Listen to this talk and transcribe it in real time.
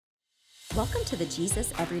Welcome to the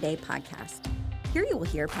Jesus Everyday podcast. Here you will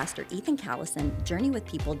hear Pastor Ethan Callison journey with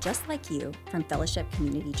people just like you from Fellowship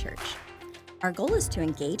Community Church. Our goal is to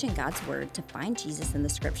engage in God's Word to find Jesus in the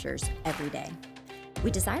Scriptures every day.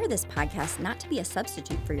 We desire this podcast not to be a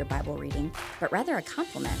substitute for your Bible reading, but rather a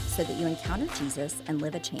complement so that you encounter Jesus and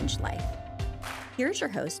live a changed life. Here's your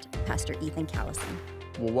host, Pastor Ethan Callison.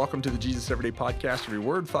 Well, welcome to the Jesus Everyday Podcast. Every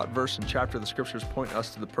word, thought, verse, and chapter of the Scriptures point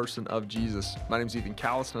us to the person of Jesus. My name is Ethan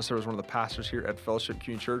Callison. I serve as one of the pastors here at Fellowship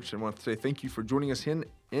Community Church, and I want to say thank you for joining us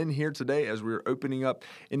in here today as we're opening up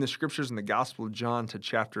in the Scriptures in the Gospel of John to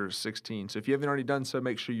chapter 16. So if you haven't already done so,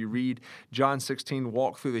 make sure you read John 16,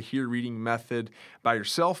 walk through the hear reading method by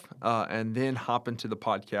yourself, and then hop into the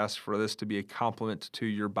podcast for this to be a complement to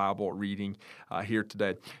your Bible reading here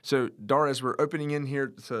today. So, Dara, as we're opening in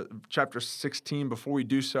here to chapter 16, before we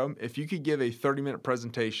do so, if you could give a 30-minute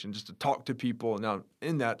presentation just to talk to people. Now,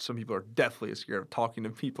 in that, some people are deathly scared of talking to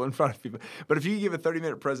people in front of people. But if you could give a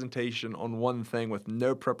 30-minute presentation on one thing with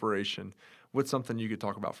no preparation, what's something you could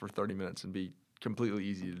talk about for 30 minutes and be completely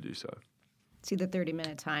easy to do so? See, the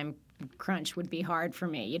 30-minute time crunch would be hard for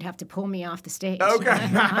me. You'd have to pull me off the stage. Okay.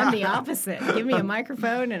 I'm the opposite. Give me a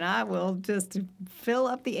microphone and I will just fill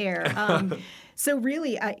up the air. So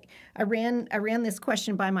really, I ran this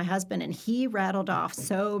question by my husband, and he rattled off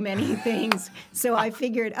so many things. So I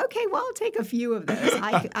figured, okay, well, I'll take a few of those.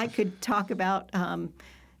 I could talk about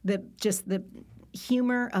the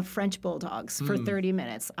humor of French bulldogs for 30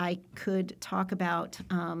 minutes. I could talk about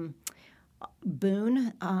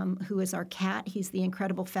Boone, who is our cat. He's the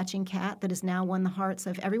incredible fetching cat that has now won the hearts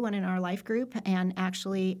of everyone in our life group and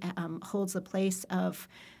actually holds the place of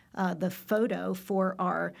the photo for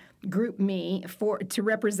our group me to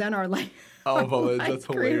represent our life. Oh, well, that's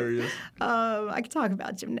hilarious. I could talk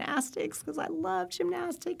about gymnastics because I love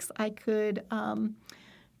gymnastics. I could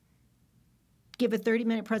give a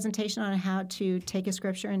 30-minute presentation on how to take a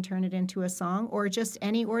scripture and turn it into a song, or just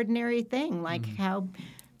any ordinary thing like how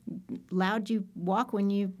loud you walk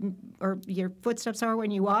or your footsteps are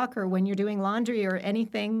when you walk, or when you're doing laundry, or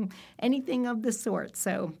anything of the sort.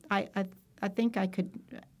 So I think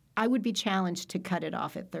I would be challenged to cut it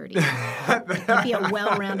off at 30. It'd be a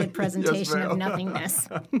well-rounded presentation of nothingness,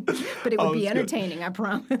 but it would be entertaining, good. I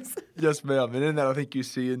promise. Yes, ma'am. And in that, I think you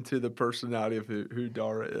see into the personality of who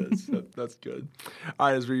Dara is. That's good. All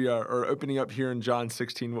right, as we are opening up here in John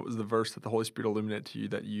 16, what was the verse that the Holy Spirit illuminated to you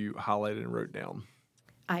that you highlighted and wrote down?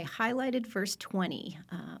 I highlighted verse 20.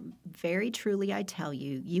 Very truly I tell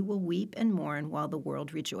you, you will weep and mourn while the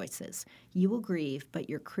world rejoices. You will grieve, but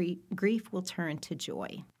your grief will turn to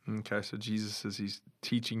joy. Okay, so Jesus, as he's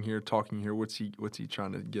teaching here, talking here, what's he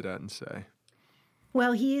trying to get at and say?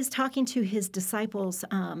 Well, he is talking to his disciples,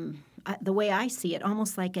 the way I see it,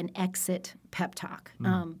 almost like an exit pep talk.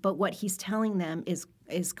 But what he's telling them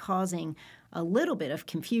is causing a little bit of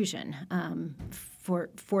confusion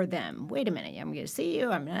for them. Wait a minute, I'm going to see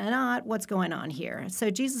you, I'm not, what's going on here? So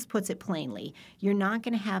Jesus puts it plainly, you're not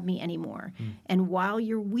going to have me anymore. And while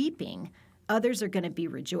you're weeping, others are going to be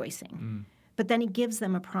rejoicing. But then he gives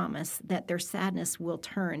them a promise that their sadness will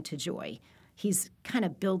turn to joy. He's kind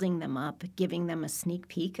of building them up, giving them a sneak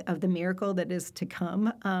peek of the miracle that is to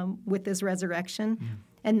come with this resurrection.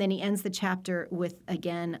 And then he ends the chapter with,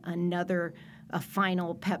 again, a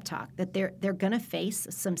final pep talk that they're going to face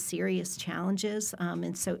some serious challenges.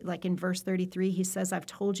 And so, like in verse 33, he says, I've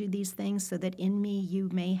told you these things so that in me you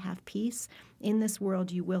may have peace. In this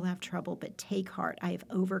world you will have trouble, but take heart, I have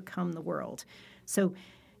overcome the world. So,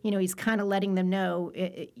 he's kind of letting them know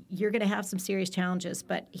you're going to have some serious challenges,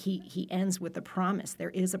 but he ends with a promise. There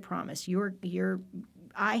is a promise.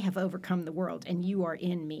 I have overcome the world, and you are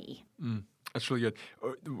in me. That's really good.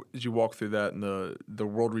 As you walk through that, and the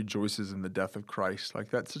world rejoices in the death of Christ, like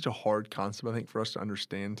that's such a hard concept, I think, for us to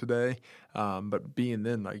understand today. But being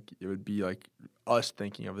then, like it would be like us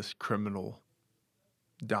thinking of this criminal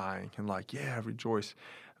dying and like, yeah, rejoice.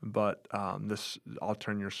 But I'll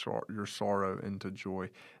turn your sorrow into joy.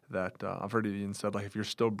 That I've heard it even said, like if you're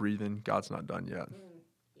still breathing, God's not done yet.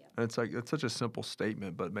 And it's like it's such a simple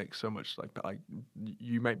statement, but it makes so much like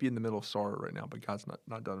you might be in the middle of sorrow right now, but God's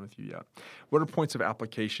not done with you yet. What are points of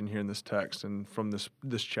application here in this text and from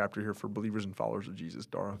this chapter here for believers and followers of Jesus,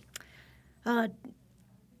 Dara?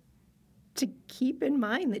 To keep in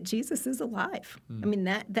mind that Jesus is alive. I mean,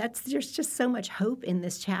 there's just so much hope in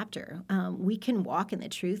this chapter. We can walk in the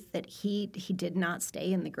truth that he did not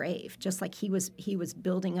stay in the grave, just like he was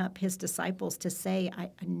building up his disciples to say, I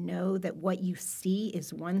know that what you see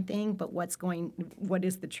is one thing, but what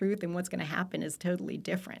is the truth and what's going to happen is totally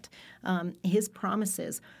different. His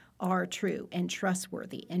promises are true and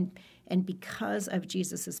trustworthy, and because of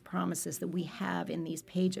Jesus's promises that we have in these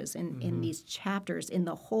pages, in these chapters, in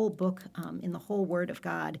the whole book, in the whole Word of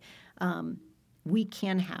God, we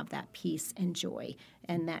can have that peace and joy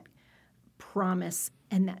and that promise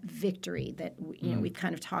and that victory that we've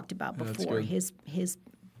kind of talked about before.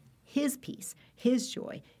 His peace, his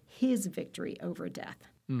joy, his victory over death.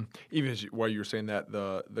 Even while you were saying that,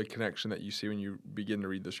 the connection that you see when you begin to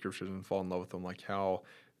read the scriptures and fall in love with them, like how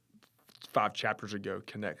 5 chapters ago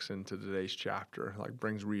connects into today's chapter, like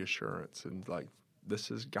brings reassurance, and like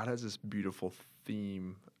God has this beautiful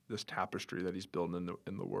theme, this tapestry that He's building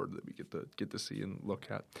in the Word that we get to see and look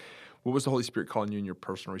at. What was the Holy Spirit calling you in your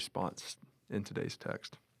personal response in today's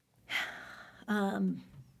text?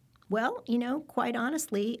 Well, quite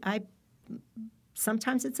honestly,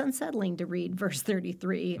 sometimes it's unsettling to read verse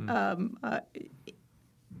 33.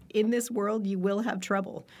 In this world, you will have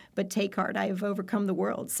trouble, but take heart, I have overcome the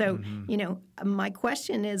world. So, my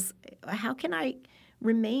question is, how can I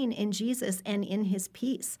remain in Jesus and in His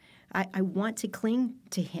peace? I want to cling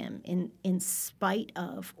to Him in spite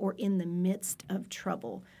of or in the midst of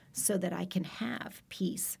trouble so that I can have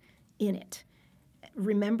peace in it,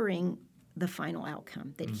 remembering the final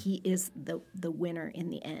outcome, that He is the winner in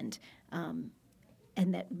the end, and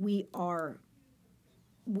that we are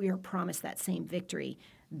promised that same victory.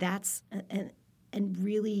 That's and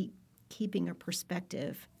really keeping a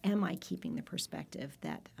perspective. Am I keeping the perspective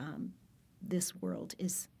that this world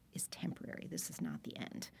is temporary? This is not the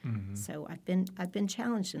end. So I've been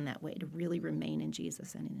challenged in that way to really remain in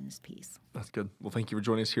Jesus and in His peace. That's good. Well, thank you for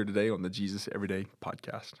joining us here today on the Jesus Everyday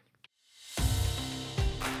podcast.